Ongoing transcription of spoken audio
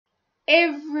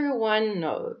everyone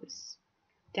knows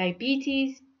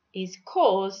diabetes is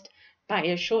caused by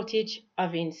a shortage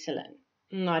of insulin.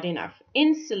 Not enough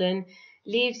insulin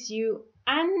leaves you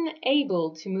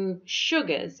unable to move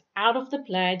sugars out of the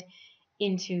blood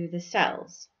into the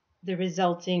cells. The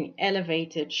resulting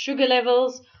elevated sugar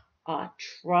levels are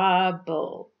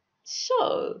trouble.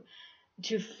 So,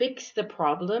 to fix the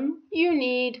problem, you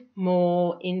need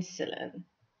more insulin.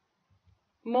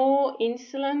 More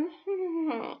insulin?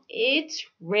 It's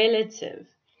relative.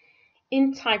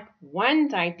 In type 1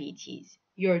 diabetes,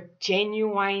 you're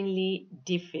genuinely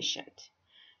deficient.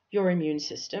 Your immune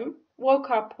system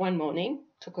woke up one morning,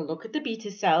 took a look at the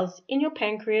beta cells in your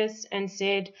pancreas and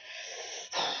said,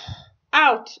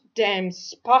 "Out, damn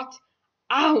spot,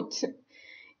 out!"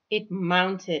 It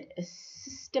mounted a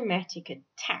systematic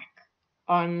attack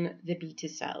on the beta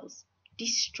cells,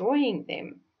 destroying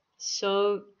them.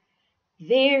 So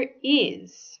there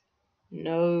is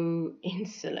no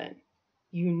insulin.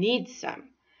 You need some.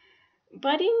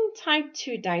 But in type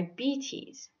 2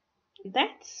 diabetes,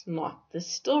 that's not the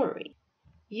story.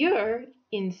 You're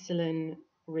insulin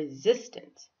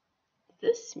resistant.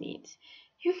 This means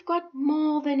you've got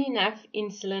more than enough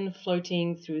insulin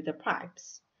floating through the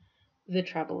pipes. The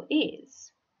trouble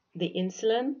is, the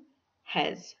insulin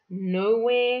has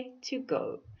nowhere to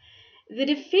go. The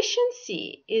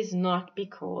deficiency is not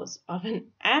because of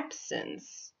an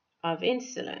absence of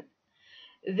insulin.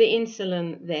 The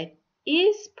insulin that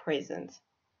is present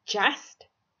just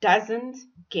doesn't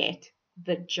get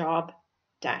the job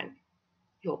done.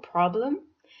 Your problem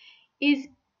is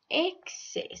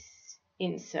excess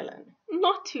insulin,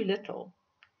 not too little.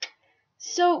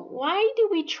 So why do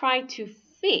we try to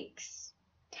fix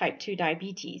type 2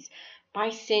 diabetes by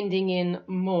sending in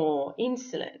more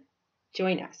insulin?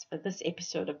 Join us for this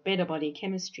episode of Better Body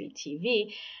Chemistry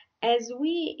TV as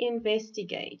we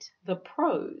investigate the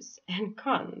pros and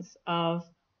cons of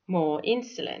more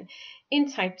insulin in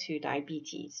type 2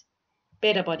 diabetes.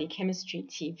 Better Body Chemistry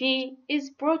TV is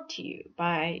brought to you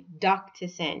by Dr.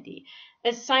 Sandy,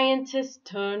 a scientist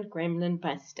turned gremlin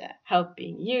buster,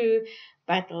 helping you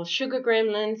battle sugar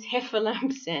gremlins, heifer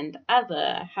lumps, and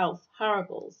other health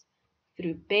horribles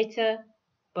through better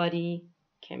body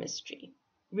chemistry.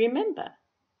 Remember,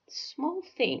 small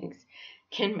things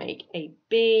can make a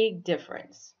big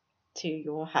difference to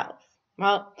your health.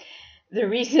 Well, the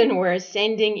reason we're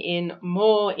sending in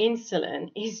more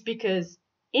insulin is because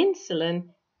insulin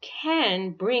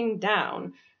can bring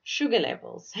down sugar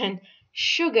levels, and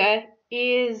sugar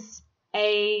is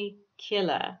a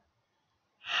killer.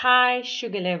 High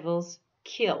sugar levels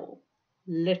kill,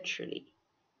 literally.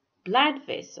 Blood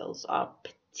vessels are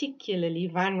particularly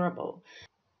vulnerable.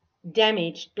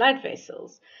 Damaged blood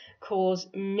vessels cause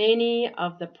many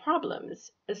of the problems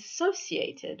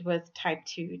associated with type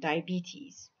 2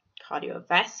 diabetes: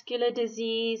 cardiovascular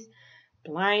disease,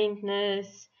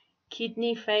 blindness,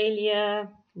 kidney failure,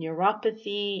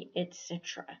 neuropathy,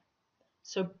 etc.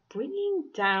 So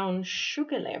bringing down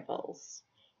sugar levels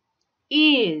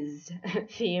is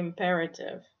the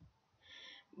imperative.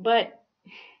 But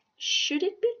should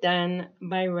it be done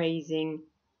by raising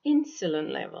insulin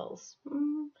levels?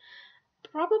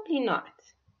 Probably not.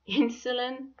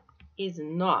 Insulin is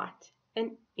not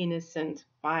an innocent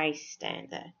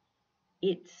bystander.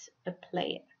 It's a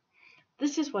player.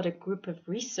 This is what a group of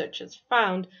researchers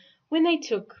found when they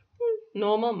took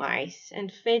normal mice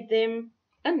and fed them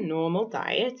a normal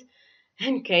diet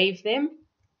and gave them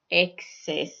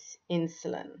excess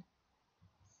insulin,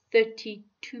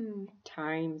 32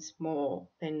 times more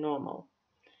than normal.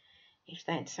 If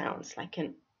that sounds like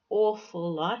an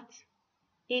awful lot,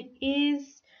 it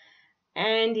is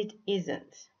and it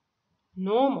isn't.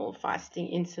 Normal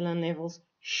fasting insulin levels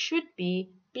should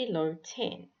be below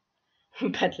 10,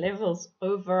 but levels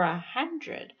over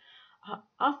 100 are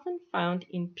often found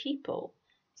in people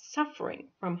suffering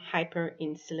from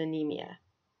hyperinsulinemia.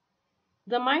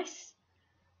 The mice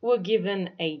were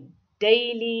given a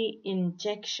daily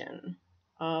injection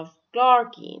of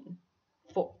glargine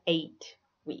for 8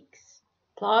 weeks.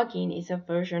 Glargine is a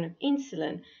version of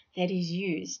insulin that is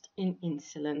used in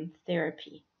insulin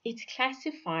therapy. It's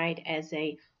classified as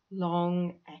a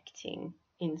long-acting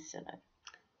insulin.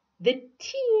 The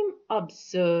team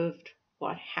observed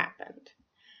what happened.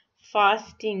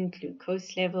 Fasting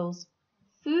glucose levels,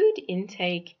 food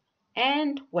intake,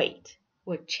 and weight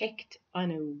were checked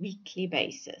on a weekly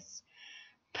basis.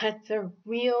 But the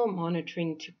real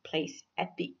monitoring took place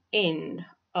at the end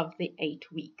of the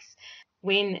 8 weeks,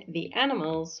 when the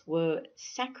animals were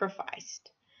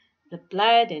sacrificed. The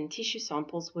blood and tissue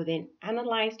samples were then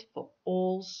analyzed for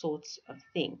all sorts of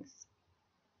things.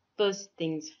 First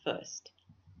things first,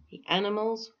 the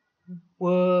animals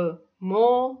were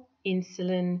more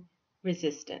insulin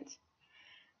resistant.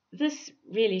 This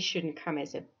really shouldn't come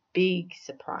as a big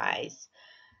surprise.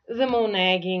 The more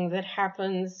nagging that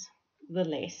happens, the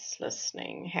less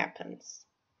listening happens.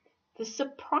 The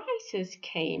surprises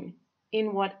came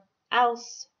in what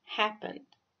else happened.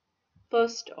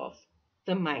 First off,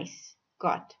 the mice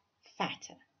got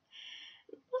fatter.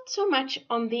 Not so much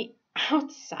on the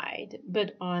outside,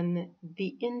 but on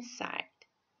the inside.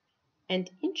 And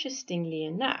interestingly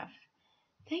enough,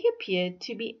 they appeared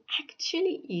to be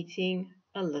actually eating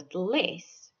a little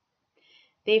less.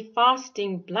 Their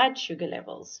fasting blood sugar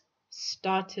levels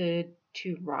started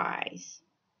to rise.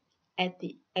 At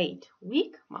the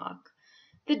 8-week mark,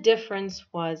 the difference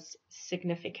was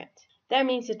significant. That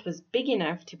means it was big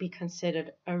enough to be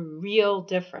considered a real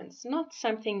difference, not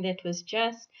something that was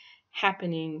just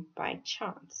happening by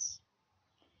chance.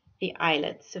 The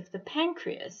islets of the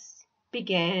pancreas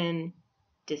began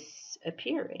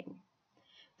disappearing.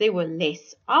 There were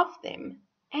less of them,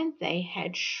 and they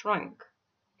had shrunk.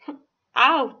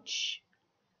 Ouch!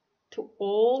 To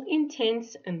all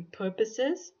intents and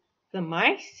purposes, the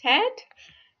mice had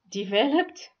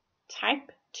developed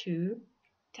type 2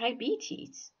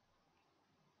 diabetes.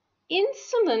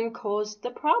 Insulin caused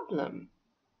the problem,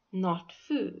 not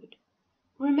food.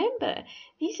 Remember,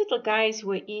 these little guys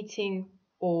were eating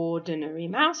ordinary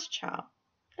mouse chow.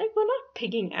 They were not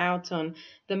pigging out on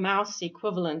the mouse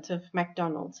equivalent of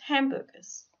McDonald's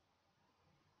hamburgers.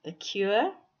 The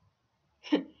cure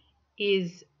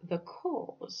is the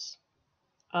cause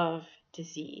of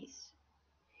disease.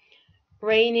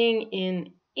 Reining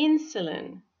in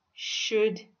insulin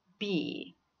should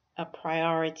be a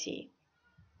priority.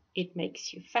 It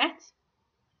makes you fat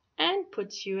and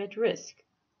puts you at risk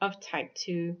of type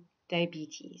 2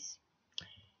 diabetes.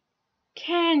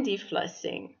 Candy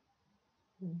flossing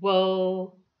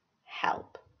will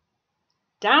help.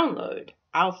 Download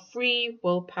our free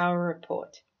willpower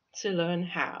report to learn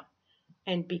how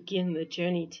and begin the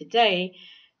journey today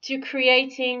to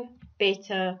creating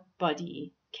better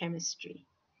body chemistry.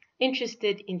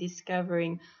 Interested in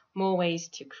discovering more ways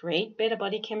to create better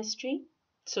body chemistry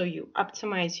so you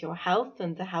optimize your health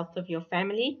and the health of your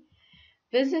family?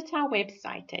 Visit our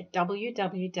website at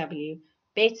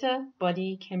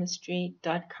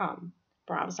www.betterbodychemistry.com.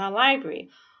 Browse our library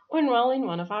or enroll in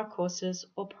one of our courses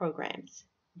or programs.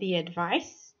 The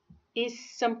advice is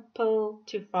simple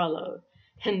to follow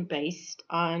and based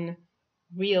on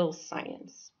real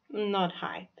science, not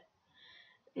hype.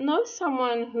 Know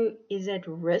someone who is at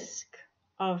risk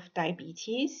of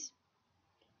diabetes?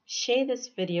 Share this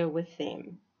video with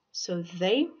them so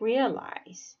they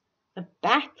realize the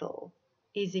battle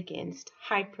is against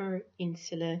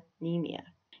hyperinsulinemia.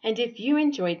 And if you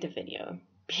enjoyed the video,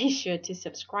 be sure to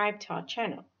subscribe to our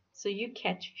channel so you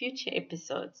catch future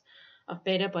episodes of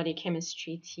Better Body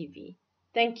Chemistry TV.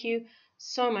 Thank you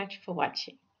so much for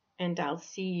watching, and I'll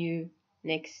see you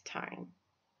next time.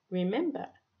 Remember,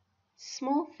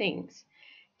 small things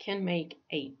can make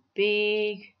a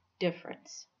big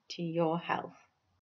difference to your health.